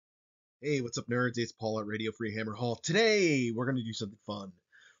Hey, what's up, nerds? It's Paul at Radio Free Hammer Hall. Today, we're going to do something fun.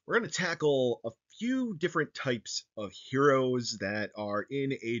 We're going to tackle a few different types of heroes that are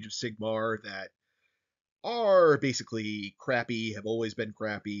in Age of Sigmar that are basically crappy, have always been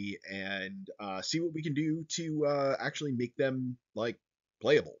crappy, and see what we can do to actually make them like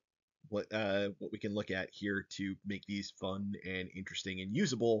playable. What we can look at here to make these fun and interesting and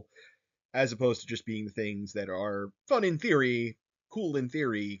usable, as opposed to just being the things that are fun in theory, cool in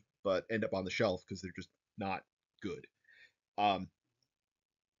theory, but end up on the shelf because they're just not good. Um,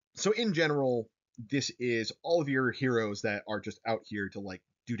 so in general, this is all of your heroes that are just out here to like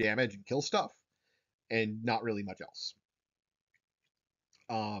do damage and kill stuff, and not really much else.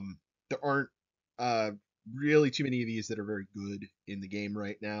 There aren't uh, really too many of these that are very good in the game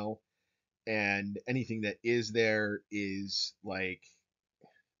right now, and anything that is there is like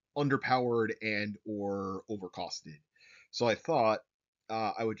underpowered and or overcosted. So I thought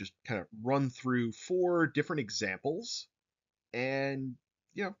I would just kind of run through four different examples and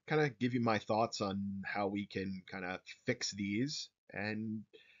kind of give you my thoughts on how we can kind of fix these and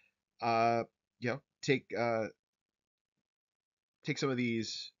uh, take some of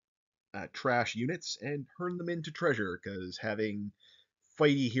these trash units and turn them into treasure because having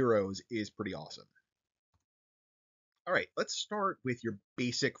fighty heroes is pretty awesome. All right, let's start with your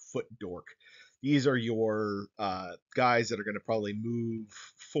basic foot dork. These are your guys that are going to probably move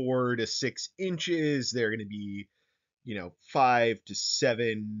 4 to 6 inches. They're going to be, 5 to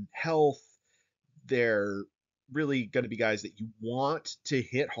 7 health. They're really going to be guys that you want to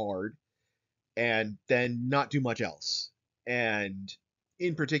hit hard and then not do much else. And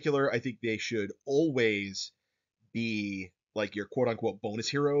in particular, I think they should always be like your quote unquote bonus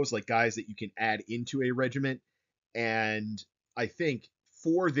heroes, like guys that you can add into a regiment. And I think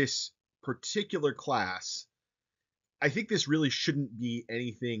for this particular class, I think this really shouldn't be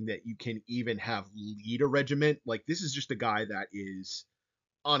anything that you can even have lead a regiment. Like, this is just a guy that is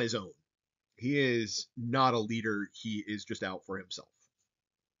on his own. He is not a leader, he is just out for himself.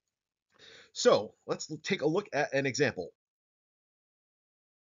 So, let's take a look at an example.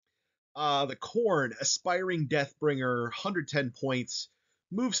 The Corn, Aspiring Deathbringer, 110 points,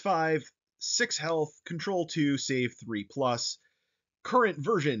 moves 5, 6 health, control 2, save 3 plus. Current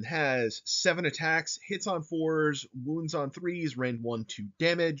version has 7 attacks, hits on 4s, wounds on 3s, rend 1, 2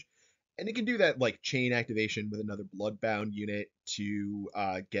 damage, and it can do that like chain activation with another Bloodbound unit to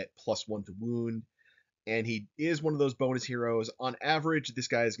get +1 to wound. And he is one of those bonus heroes. On average, this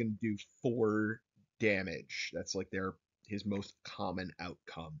guy is going to do 4 damage. That's like his most common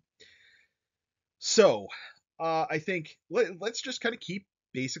outcome. So, I think let's just kind of keep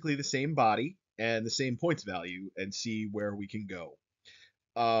basically the same body and the same points value and see where we can go.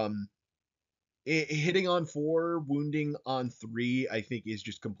 Um, Hitting on 4, wounding on 3, I think is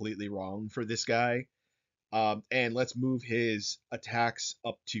just completely wrong for this guy. And let's move his attacks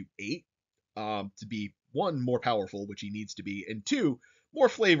up to 8 to be one, more powerful, which he needs to be, and two, more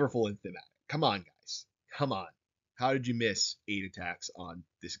flavorful and thematic. Come on, guys. Come on. How did you miss 8 attacks on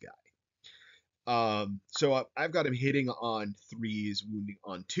this guy? So I've got him hitting on 3s, wounding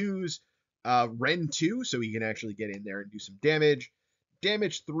on 2s. Rend 2, so he can actually get in there and do some damage.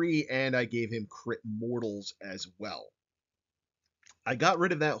 Damage 3, and I gave him crit mortals as well. I got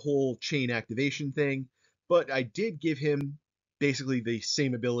rid of that whole chain activation thing, but I did give him basically the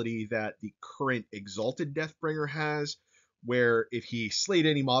same ability that the current Exalted Deathbringer has, where if he slayed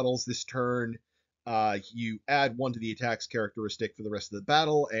any models this turn, you add 1 to the attack's characteristic for the rest of the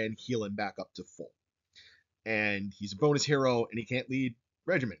battle and heal him back up to full. And he's a bonus hero and he can't lead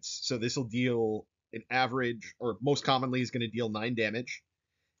regiments. So this will deal an average, or most commonly is going to deal 9 damage.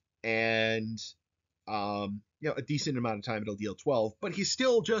 And a decent amount of time it'll deal 12, but he's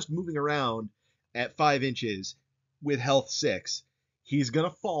still just moving around at 5 inches with health 6. He's going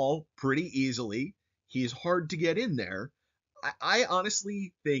to fall pretty easily. He's hard to get in there. I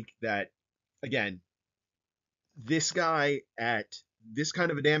honestly think that, again, this guy at this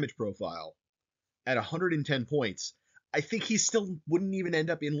kind of a damage profile at 110 points, I think he still wouldn't even end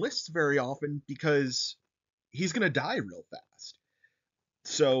up in lists very often because he's going to die real fast.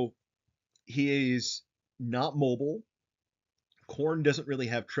 So he is not mobile. Corn doesn't really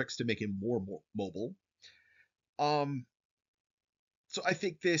have tricks to make him more mobile. Um, so I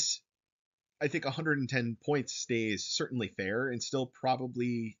think 110 points stays certainly fair and still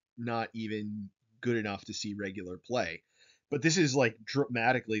probably not even good enough to see regular play. But this is like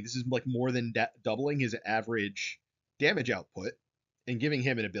dramatically, this is like more than doubling his average damage output and giving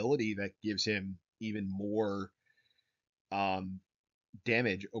him an ability that gives him even more um,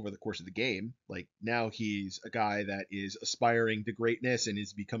 damage over the course of the game. Like now he's a guy that is aspiring to greatness and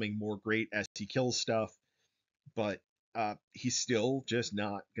is becoming more great as he kills stuff, but he's still just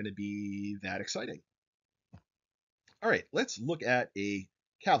not going to be that exciting. All right, let's look at a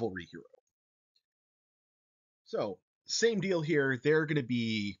cavalry hero. So, same deal here. They're going to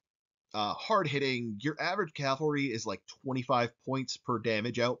be hard hitting. Your average cavalry is like 25 points per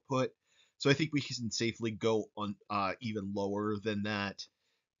damage output. So I think we can safely go on even lower than that.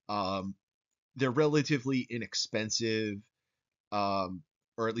 Um, they're relatively inexpensive, or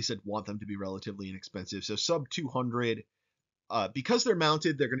at least I'd want them to be relatively inexpensive. So sub 200. Because they're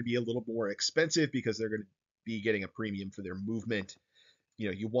mounted, they're going to be a little more expensive because they're going to be getting a premium for their movement. You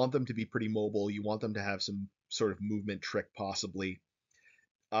know, you want them to be pretty mobile. You want them to have some sort of movement trick, possibly.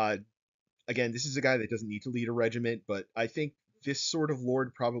 Uh, Again, this is a guy that doesn't need to lead a regiment, but I think this sort of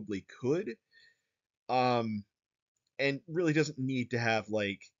lord probably could. Um, and really doesn't need to have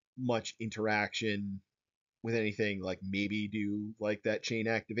like much interaction with anything, like maybe do like that chain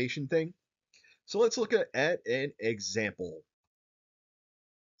activation thing. So let's look at an example.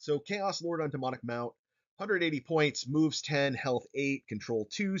 So Chaos Lord on Demonic Mount, 180 points, moves 10, health 8, control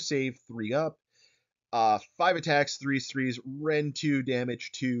 2, save 3 up. 5 attacks, 3s, 3s, Ren 2,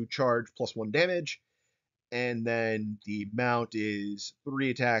 damage 2, charge plus 1 damage. And then the mount is 3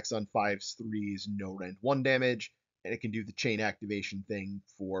 attacks on 5s, 3s, no rend 1 damage. And it can do the chain activation thing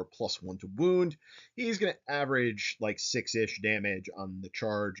for plus 1 to wound. He's going to average like 6-ish damage on the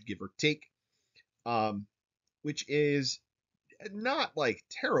charge, give or take. Which is not like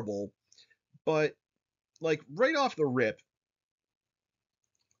terrible, but like right off the rip,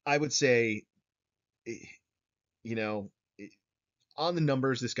 I would say, eh, you know, on the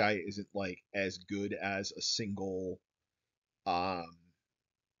numbers, this guy isn't like as good as um,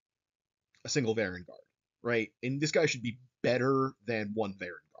 a single Varangard, right? And this guy should be better than one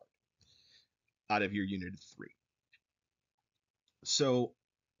Varangard out of your unit of 3. So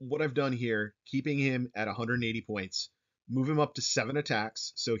what I've done here, keeping him at 180 points, move him up to 7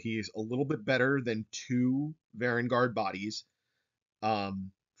 attacks, so he's a little bit better than 2 Varangard bodies,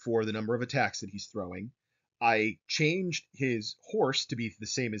 for the number of attacks that he's throwing. I changed his horse to be the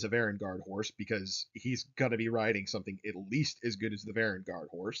same as a Varangard horse because he's going to be riding something at least as good as the Varangard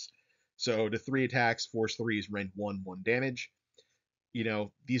horse. So to 3 attacks, force 3s, rend 1, 1 damage. You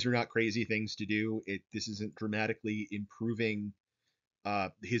know, these are not crazy things to do. This isn't dramatically improving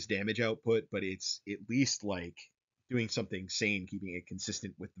his damage output, but it's at least like doing something sane, keeping it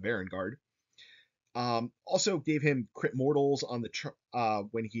consistent with the Varangard. Also gave him crit mortals on the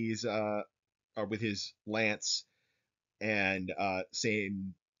when he's with his lance, and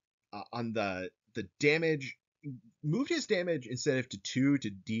same on the damage. Moved his damage instead of to 2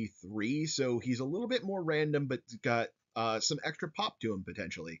 to D3, so he's a little bit more random, but got some extra pop to him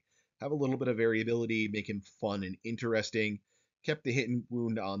potentially. Have a little bit of variability, make him fun and interesting. Kept the hit and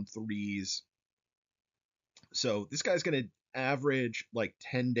wound on 3s. So this guy's going to average like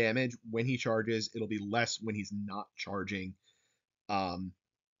 10 damage when he charges. It'll be less when he's not charging. Um,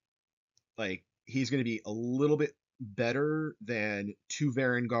 like he's going to be a little bit better than 2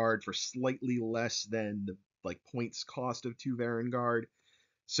 Varangard for slightly less than the like points cost of 2 Varangard.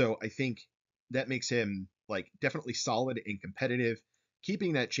 So I think that makes him like definitely solid and competitive,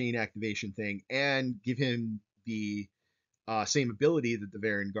 keeping that chain activation thing, and give him the same ability that the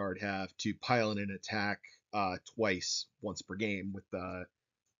Varangard have to pile in an attack twice, once per game, with the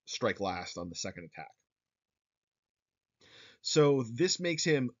strike last on the second attack. So this makes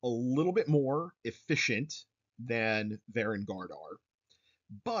him a little bit more efficient than Varangard are.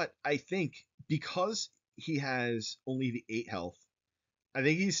 But I think because he has only the 8 health, I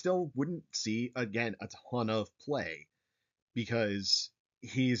think he still wouldn't see, again, a ton of play because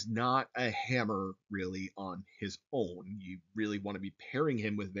he's not a hammer really on his own. You really want to be pairing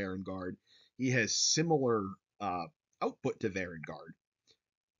him with Varangard. He has similar output to Varangard,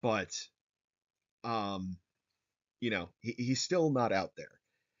 but um, he's still not out there.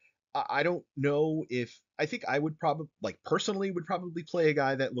 I don't know if I think I would probably like personally would probably play a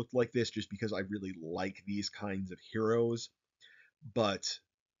guy that looked like this just because I really like these kinds of heroes, but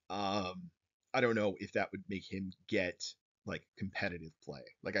um, I don't know if that would make him get like competitive play.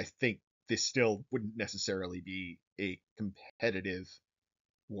 Like I think this still wouldn't necessarily be a competitive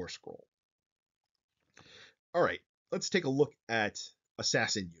war scroll. All right, let's take a look at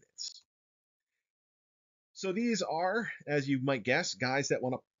assassin units. So these are, as you might guess, guys that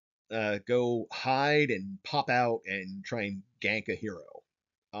want to go hide and pop out and try and gank a hero.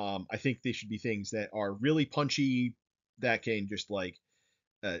 I think they should be things that are really punchy, that can just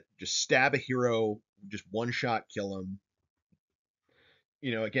just stab a hero, just one shot kill him.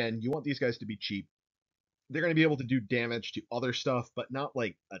 Again, you want these guys to be cheap. They're going to be able to do damage to other stuff, but not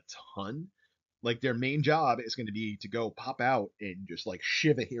like a ton. Like their main job is going to be to go pop out and just like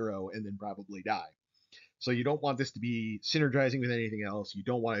shiv a hero and then probably die. So you don't want this to be synergizing with anything else. You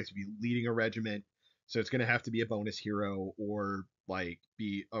don't want it to be leading a regiment. So it's going to have to be a bonus hero or like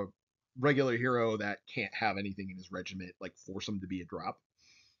be a regular hero that can't have anything in his regiment, like force him to be a drop.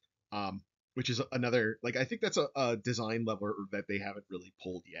 Which is another, like, I think that's a design lever that they haven't really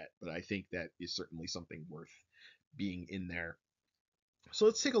pulled yet, but I think that is certainly something worth being in there. So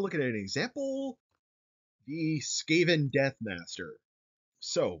let's take a look at an example. The Skaven Deathmaster.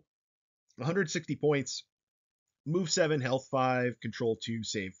 So 160 points, move 7, health 5, control 2,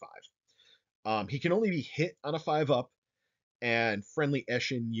 save 5. He can only be hit on a 5 up, and friendly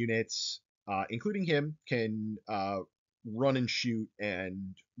Eshin units, including him, can run and shoot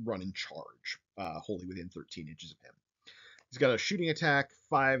and run and charge, wholly within 13 inches of him. He's got a shooting attack,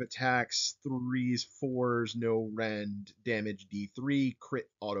 5 attacks, 3s, 4s, no rend, damage D3, crit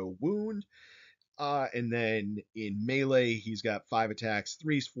auto wound. And then in melee, he's got 5 attacks,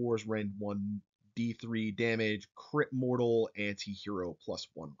 3s, 4s, rend 1, D3 damage, crit mortal, anti-hero plus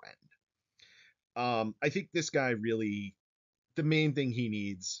 1 rend. I think this guy really, the main thing he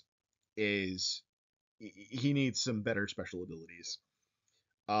needs is he needs some better special abilities.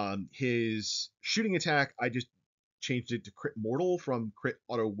 His shooting attack, I just changed it to crit mortal from crit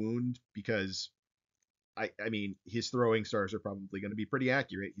auto wound because I mean his throwing stars are probably going to be pretty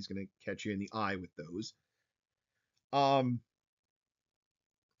accurate. He's going to catch you in the eye with those. Um,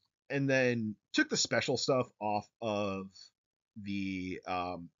 and then took the special stuff off of the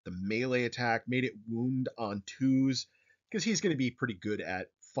melee attack, made it wound on 2s because he's going to be pretty good at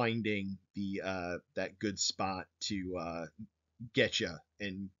finding the that good spot to get you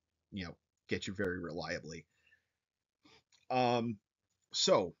and get you very reliably. Um,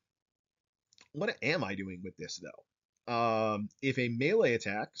 so what am I doing with this though? If a melee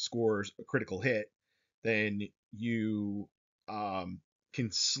attack scores a critical hit, then you um,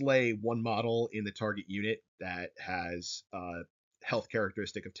 can slay one model in the target unit that has a health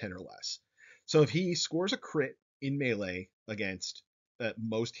characteristic of 10 or less. So if he scores a crit in melee against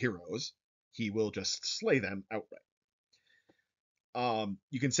most heroes, he will just slay them outright.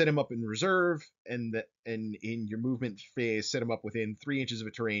 You can set him up in reserve, and in your movement phase, set him up within 3 inches of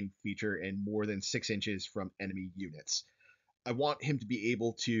a terrain feature and more than 6 inches from enemy units. I want him to be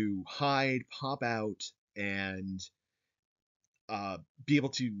able to hide, pop out, and be able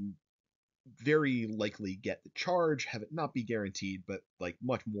to very likely get the charge, have it not be guaranteed, but like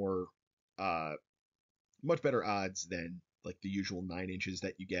uh, much better odds than like the usual 9 inches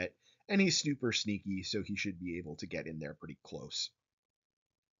that you get. And he's super sneaky, so he should be able to get in there pretty close.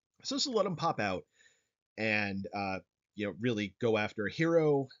 So this will let him pop out and really go after a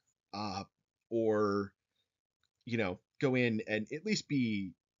hero, uh, or go in and at least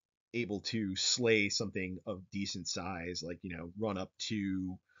be able to slay something of decent size, like run up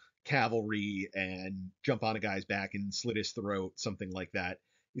to cavalry and jump on a guy's back and slit his throat, something like that.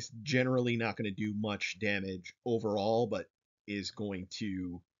 It's generally not going to do much damage overall, but is going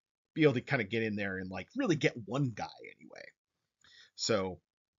to be able to kind of get in there and like really get one guy anyway. So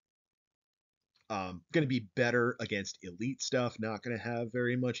going to be better against elite stuff, not going to have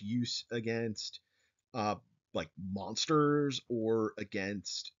very much use against uh, like monsters or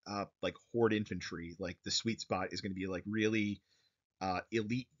against like horde infantry. Like the sweet spot is going to be like really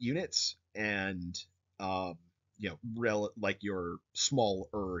elite units and like your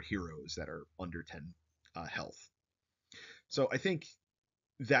smaller heroes that are under 10 health. So I think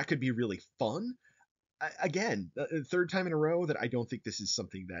that could be really fun. Again, third time in a row that I don't think this is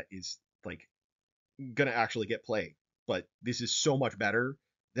something that is like gonna actually get played. But this is so much better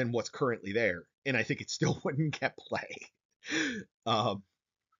than what's currently there, and I think it still wouldn't get play. um,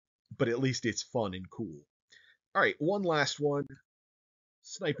 but at least it's fun and cool. All right, one last one: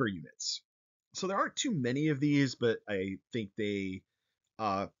 sniper units. So there aren't too many of these, but I think they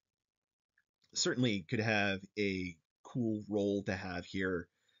uh, certainly could have a cool role to have here.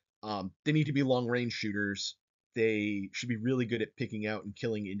 They need to be long range shooters. They should be really good at picking out and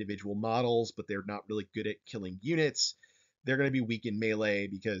killing individual models, but they're not really good at killing units. They're going to be weak in melee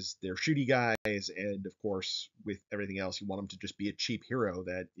because they're shooty guys, and of course, with everything else, you want them to just be a cheap hero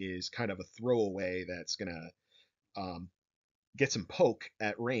that is kind of a throwaway that's going to get some poke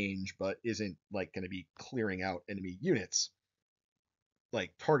at range, but isn't like going to be clearing out enemy units,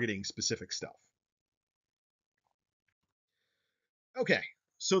 like targeting specific stuff. Okay,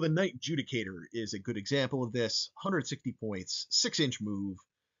 so the Knight Judicator is a good example of this. 160 points, 6-inch move,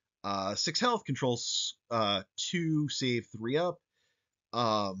 6 health, controls 2, save 3 up.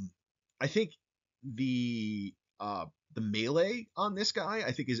 I think the uh, the melee on this guy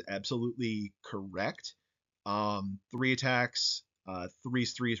I think is absolutely correct. Three attacks,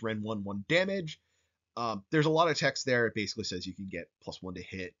 threes, Ren 1 damage. There's a lot of text there. It basically says you can get +1 to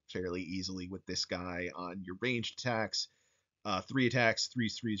hit fairly easily with this guy on your ranged attacks. Three attacks,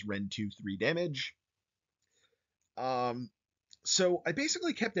 threes, Ren 2 damage. Um, so I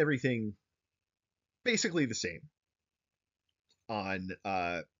basically kept everything basically the same on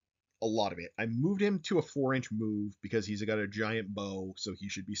a lot of it. I moved him to a 4-inch move because he's got a giant bow, so he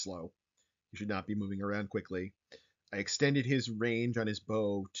should be slow. He should not be moving around quickly. I extended his range on his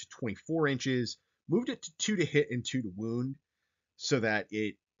bow to 24 inches, moved it to 2 to hit and 2 to wound, so that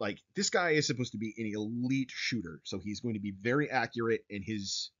it, like, this guy is supposed to be an elite shooter, so he's going to be very accurate and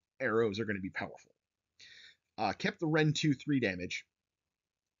his arrows are going to be powerful. Kept the Ren 2 damage.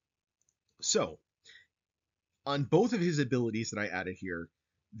 So, on both of his abilities that I added here,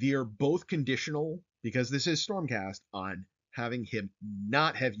 they are both conditional because this is Stormcast on having him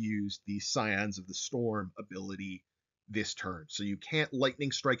not have used the Scions of the Storm ability this turn. So you can't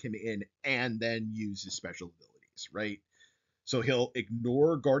lightning strike him in and then use his special abilities, right? So he'll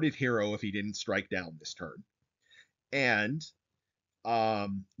ignore Guarded Hero if he didn't strike down this turn. And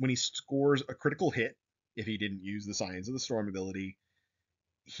when he scores a critical hit, if he didn't use the Scions of the Storm ability,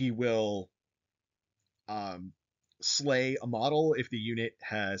 he will um, slay a model if the unit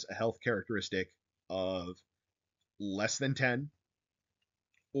has a health characteristic of less than 10,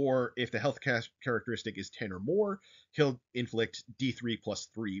 or if the health characteristic is 10 or more, he'll inflict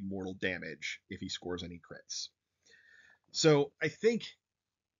D3+3 mortal damage if he scores any crits. So I think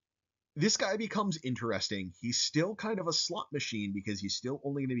this guy becomes interesting. He's still kind of a slot machine because he's still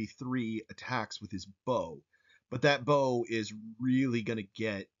only going to be 3 attacks with his bow, but that bow is really going to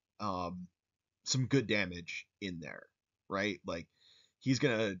get some good damage in there, right? Like, he's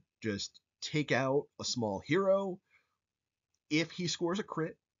gonna just take out a small hero if he scores a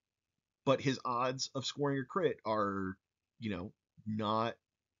crit, but his odds of scoring a crit are, not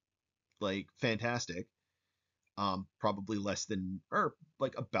like fantastic. Probably less than, or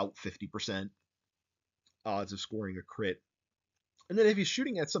like about 50% odds of scoring a crit. And then if he's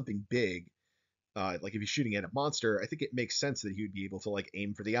shooting at something big, like if he's shooting at a monster, I think it makes sense that he would be able to like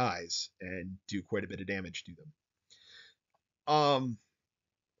aim for the eyes and do quite a bit of damage to them.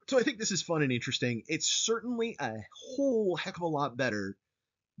 So I think this is fun and interesting. It's certainly a whole heck of a lot better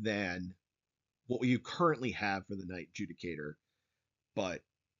than what you currently have for the Night Judicator. But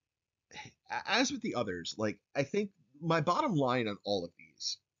as with the others, like, I think my bottom line on all of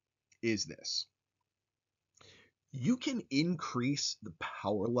these is this. You can increase the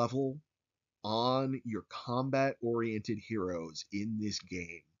power level on your combat oriented heroes in this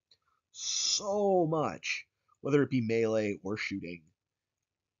game so much, whether it be melee or shooting.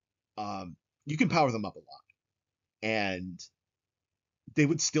 You can power them up a lot, and they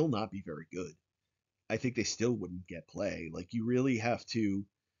would still not be very good. I think they still wouldn't get play. Like, you really have to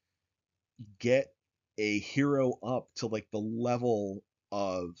get a hero up to like the level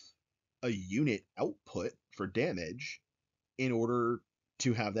of a unit output for damage in order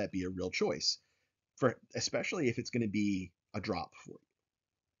to have that be a real choice. For especially if it's going to be a drop for you.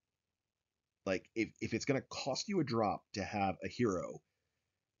 Like, if it's going to cost you a drop to have a hero,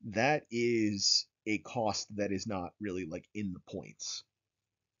 that is a cost that is not really like in the points.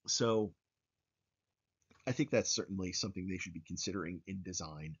 So I think that's certainly something they should be considering in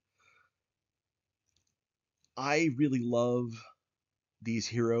design. I really love these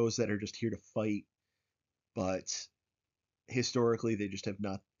heroes that are just here to fight, but historically they just have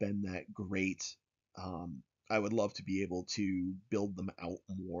not been that great. I would love to be able to build them out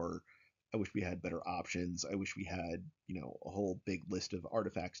more. I wish we had better options. I wish we had, a whole big list of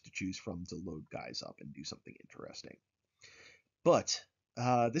artifacts to choose from to load guys up and do something interesting. But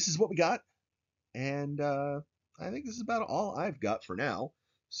this is what we got, and I think this is about all I've got for now.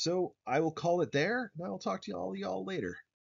 So I will call it there, and I will talk to y'all later.